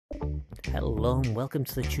Hello and welcome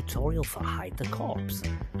to the tutorial for Hide the Corpse.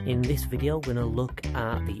 In this video we're going to look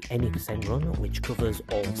at the any percent run, which covers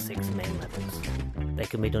all 6 main levels. They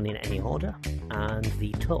can be done in any order, and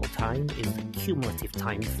the total time is the cumulative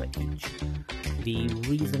time for each. The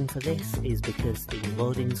reason for this is because the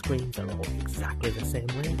loading screens are all exactly the same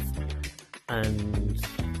length, and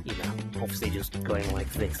obviously just going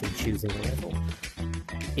like this and choosing a level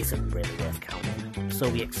isn't really worth counting, so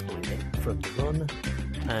we exclude it from the run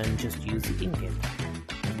and just use the in-game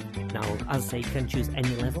time. Now, as I say, you can choose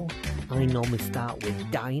any level. I normally start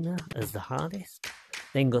with Diner as the hardest,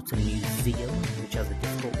 then go to Museum, which has a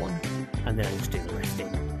difficult one, and then I just do the rest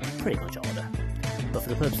in pretty much order. But for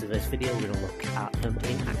the purpose of this video, we're going to look at them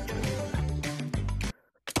in actual order.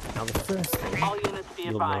 Now, the first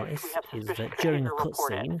thing you'll notice is that during a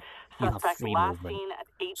cutscene, you have free movement.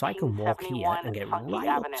 So I can walk here and get right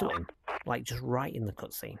up to him, like just right in the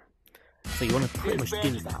cutscene. So you want to pretty much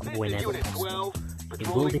do that whenever possible. It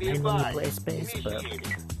will depend on your play space, but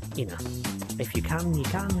if you can, you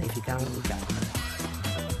can. If you can't, you can't.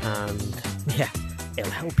 And yeah,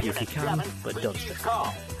 it'll help you if you can, but don't stress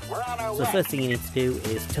out. So the first thing you need to do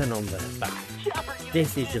is turn on the back.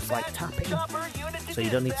 This is just like tapping, so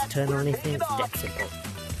you don't need to turn on anything, it's dead simple.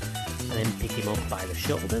 And then pick him up by the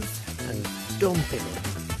shoulders and dump him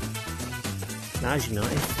in. Now as you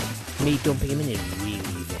notice, me dumping him in is really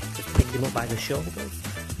easy. Just pick him up by the shoulders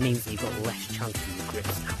means that you've got less chance of your grip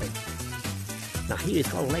snapping. Now here he's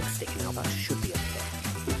got a leg sticking out, that should be okay.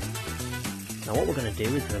 Now what we're going to do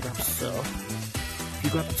is we're going to grab so. If you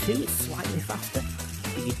grab 2 it's slightly faster,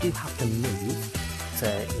 but you do have to move to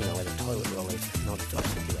where the toilet roll is in order to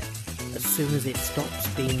actually do it. As soon as it stops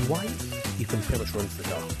being white, you can pretty much run to the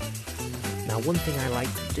door. Now one thing I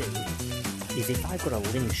like to do is if I've got a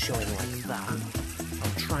limb showing like that,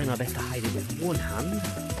 I'll try my best to hide it with one hand,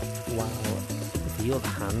 while the other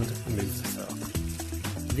hand moves the soap.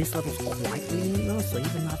 This level's quite lenient though, so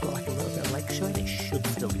even though I've got like a little bit of leg showing, it should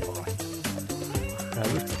still be alright.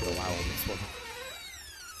 We've taken a while on this one.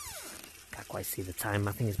 Can't quite see the time,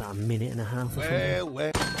 I think it's about 1.5 minutes or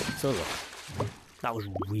something. So look, that was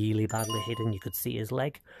really badly hidden, you could see his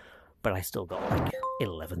leg, but I still got like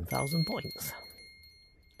 11,000 points.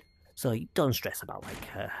 So don't stress about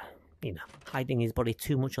hiding his body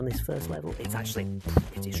too much on this first level. It's actually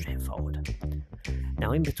pretty straightforward.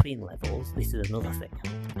 Now in between levels, this is another thing.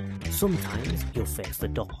 Sometimes you'll face the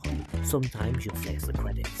door, sometimes you'll face the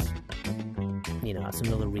credits. That's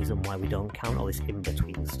another reason why we don't count all this in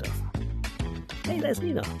between stuff. Hey, there's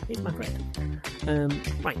Nino, he's my friend.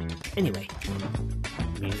 Right, anyway,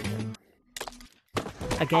 museum.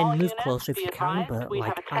 Again, move closer if you can, but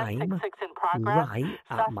I'm right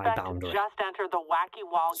at my boundary,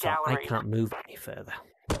 so I can't move any further.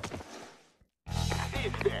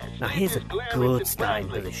 Now here's a good starting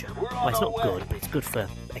position. Well, it's not good, but it's good for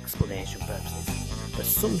explanation purposes. But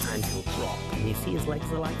sometimes he'll drop, and you see his legs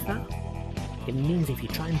are like that. It means if you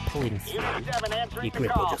try and pull him through, your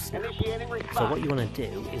grip will just snap. So what you want to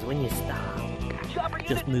do is when you start,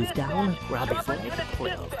 just move down, grab his leg, pull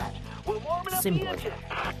it over. Simple as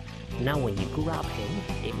that. Now when you grab him,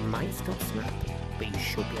 it might still snap, but you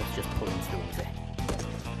should be able to just pull him through easy.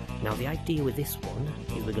 Now the idea with this one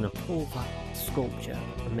is we're going to pull that sculpture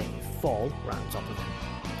and make it fall right on top of him.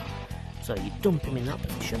 So you dump him in that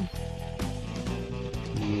position,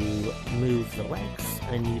 you move the legs,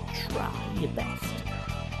 and you try your best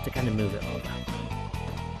to kind of move it over.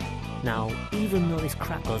 Now even though this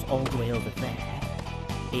crack goes all the way over there,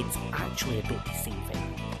 it's actually a bit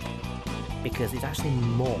deceiving, because it's actually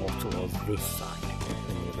more towards this side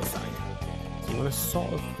than the other side. So you want to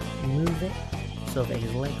sort of move it so that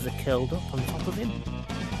his legs are curled up on top of him,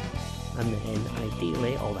 and then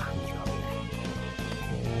ideally all the hands are out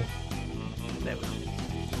there. There we go.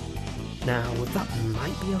 Now that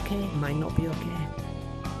might be okay, it might not be okay,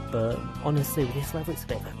 but honestly with this level it's a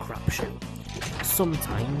bit of a crapshoot.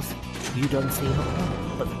 Sometimes you don't see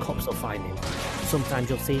him, but the cops will find him. Sometimes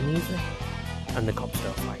you'll see him easy, and the cops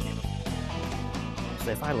don't find him.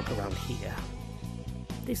 So if I look around here,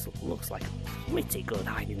 this looks like a pretty good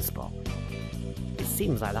hiding spot. It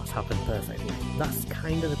seems like that's happened perfectly. That's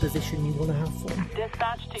kind of the position you want to have fun.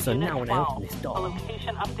 So now when I open this door,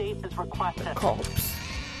 the cops,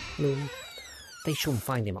 they shouldn't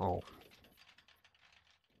find him at all.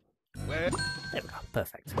 There we go,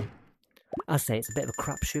 perfect. I say it's a bit of a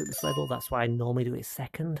crapshoot this level, that's why I normally do it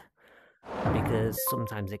second, because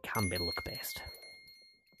sometimes it can be luck based.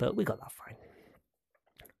 But we got that fine.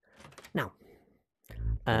 Now,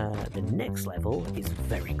 the next level is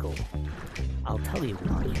very cool. I'll tell you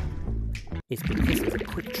why. It's because there's a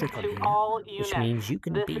quick trick on here, which means you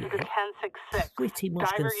can beat it pretty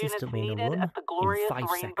much consistently in a run in 5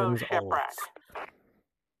 seconds or less.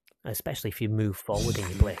 Especially if you move forward in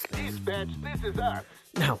your place.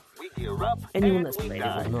 Now, anyone that's played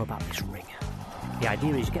it will know about this ring. The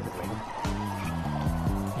idea is you get the ring,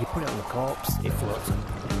 you put it on the corpse, it floats up.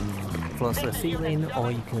 It floats to the ceiling,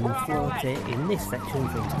 or you can float it in this section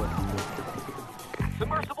for into a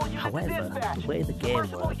However, the way the game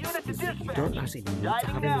works is that you don't actually need to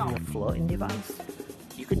have him in a floating device.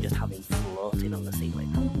 You can just have him floating on the ceiling.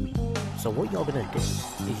 So what you're going to do is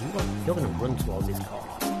you're going to run towards his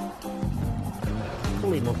corpse,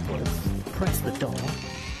 pull him upwards, press the door,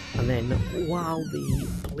 and then while the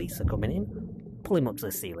police are coming in, pull him up to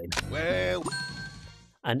the ceiling.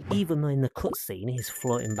 And even though in the cutscene he's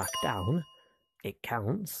floating back down, it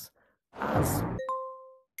counts as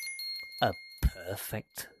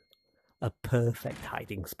a perfect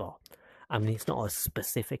hiding spot. I mean, it's not a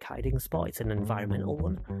specific hiding spot, it's an environmental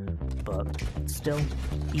one, but still,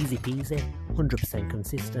 easy peasy, 100%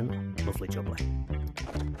 consistent, lovely jubbly.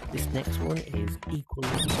 This next one is equally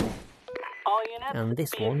easy, and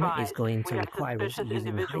this one is going to require us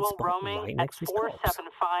using the hide spot right next to his corpse.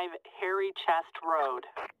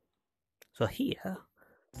 So here,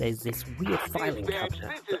 there's this weird filing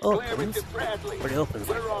cabinet that opens, but it opens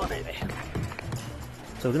like that, baby.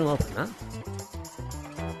 So we're going to open that.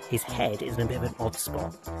 His head is in a bit of an odd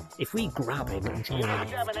spot. If we grab him and try and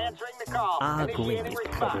lift, our grip is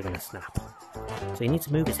probably going to snap. So you need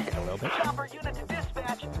to move his head a little bit.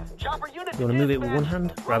 You want to move it with one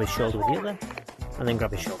hand, grab his shoulder with the other, and then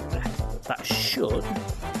grab his shoulder there. That should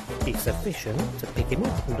be sufficient to pick him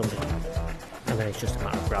up and dump him. And then it's just a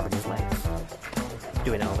matter of grabbing his legs,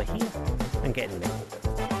 doing it over here, and getting him in.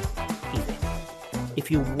 Easy. If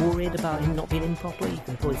you're worried about him not being in properly, you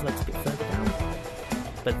can pull his legs a bit further down.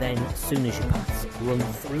 But then, as soon as you pass, run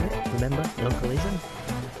through it, remember, no collision,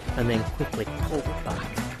 and then quickly pull it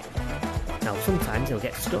back. Now, sometimes he'll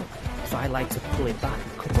get stuck, so I like to pull it back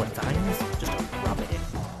a couple of times, just to grab it in.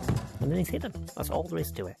 And then he's hidden. That's all there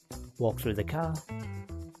is to it. Walk through the car,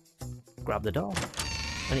 grab the door,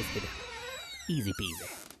 and it's hidden. Easy peasy.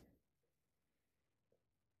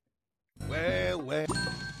 Well.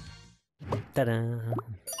 Ta-da!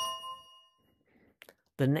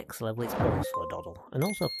 The next level is also a doddle, and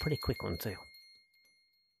also a pretty quick one too.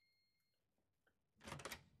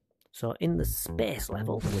 So in the space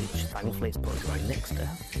level, which thankfully is put right next to,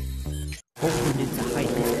 what we do to hide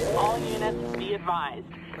this. All units be advised.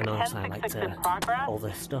 I know I like to all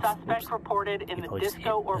this stuff. Suspect reported in the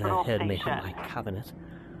disco orbital heard me hit station. my cabinet.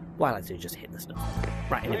 What I like to do is just hit the stuff.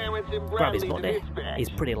 Right, anyway, grab his body. He's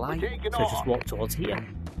pretty light, so just walk towards here.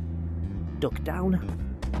 Duck down.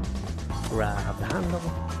 Grab the handle,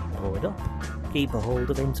 pull it up, keep a hold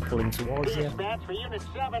of him to pull him towards you,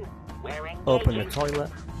 open the toilet,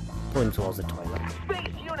 pull him towards the toilet. Right,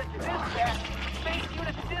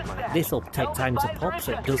 this will take time to pop,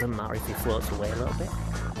 so it doesn't matter if he floats away a little bit,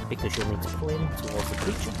 because you'll need to pull him towards the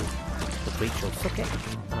creature. The creature will suck it,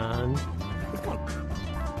 and it's gone.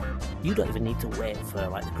 You don't even need to wait for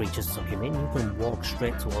the creature to suck him in, you can walk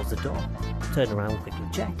straight towards the door, turn around, quickly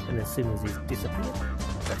check, and as soon as he's disappeared,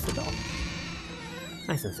 press the door.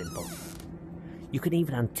 Nice and simple. You can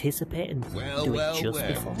even anticipate and do it just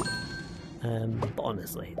before. But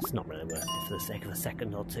honestly, it's not really worth it for the sake of a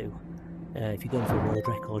second or two. If you're going for a world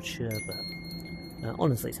record, sure, but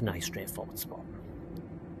honestly, it's a nice straightforward spot.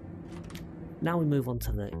 Now we move on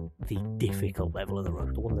to the difficult level of the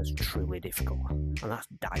run, the one that's truly difficult, and that's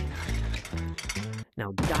Diner.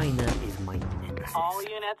 Now Diner is my nemesis.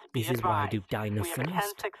 This is why I do Diner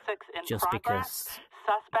first, just because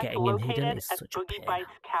getting him hidden is such a pain.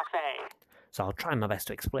 So I'll try my best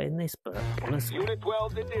to explain this, but honestly,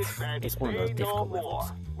 it's one of those difficult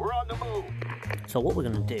levels. So what we're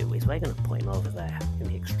going to do is we're going to put him over there in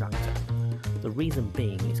the extractor. The reason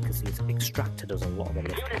being is because his extractor does a lot of the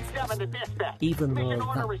lifting. Even though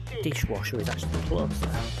that dishwasher is actually closer,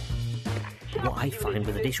 what I find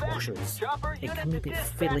with the dishwasher is it can be a bit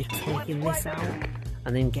fiddly taking this out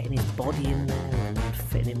and then getting his body in there and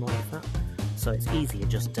fitting him like that. So it's easier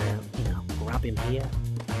just to, grab him here.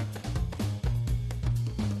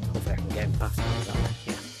 Hopefully I can get him past him that way.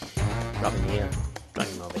 Yeah. Grab him here, drag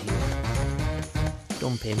him over here,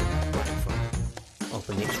 dump him right in front.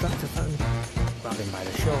 Open the extractor fan, grab him by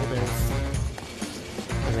the shoulders,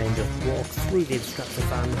 and then just walk through the extractor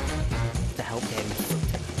fan to help get him through.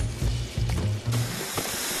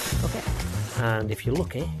 Okay, and if you're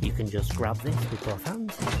lucky, you can just grab this with both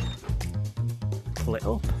hands, pull it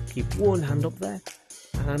up, keep one hand up there,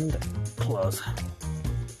 and close.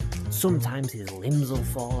 Sometimes his limbs will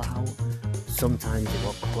fall out, Sometimes it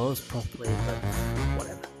won't close properly, but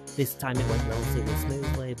whatever. This time it went relatively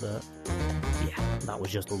smoothly, but yeah, that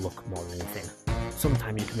was just luck more than anything.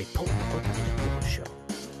 Sometimes you can be pulling the button and it won't show.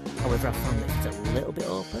 However, I found that it's a little bit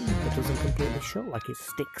open, but doesn't completely show, like it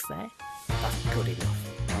sticks there. That's good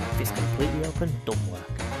enough. If it's completely open, doesn't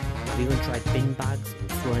work. I've even tried bin bags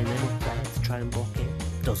and throwing them up there to try and block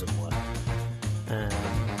it. Doesn't work.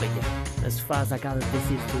 But yeah, as far as I gather,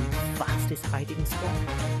 this is the fastest hiding spot,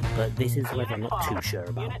 but this is a level I'm not too sure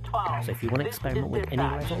about. So if you want to experiment with any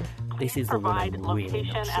level, this is the one I'm really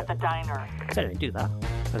not sure. So anyway, do that.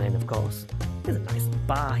 And then of course, there's a nice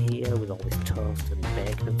bar here with all this toast and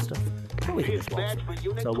bacon and stuff. And we can just walk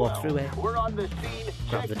through. So walk through it,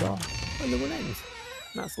 grab the door, and the run ends.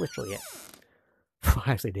 That's literally it.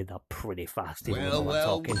 I actually did that pretty fast, even while I'm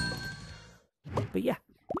talking. But yeah,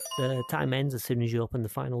 the time ends as soon as you open the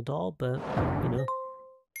final door, but, you know,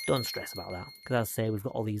 don't stress about that. Because as I say, we've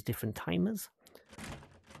got all these different timers.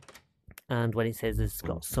 And when it says it's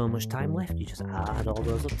got so much time left, you just add all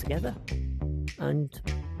those up together. And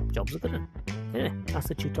jobs are good. Anyway, that's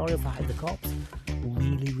the tutorial for Hide the Corpse.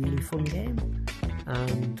 Really, really fun game.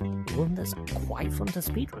 And one that's quite fun to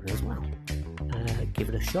speedrun as well. Give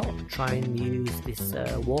it a shot. Try and use this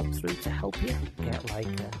walkthrough to help you get like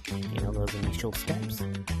you know, those initial steps,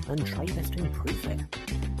 and try your best to improve it.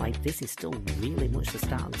 Like, this is still really much the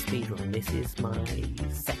start of the speedrun. This is my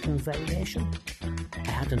second variation.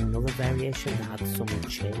 I had another variation that had some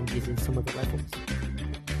changes in some of the levels,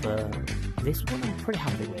 but this one I'm pretty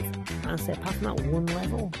happy with. And I say, apart from that one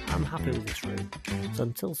level, I'm happy with this route. So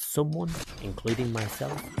until someone, including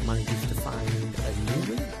myself, manages to find a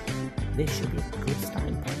new route, this should be a good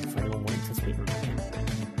starting point for anyone wanting to speedrun again.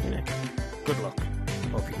 Anyway, good luck.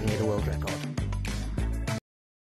 Hope you can get a world record.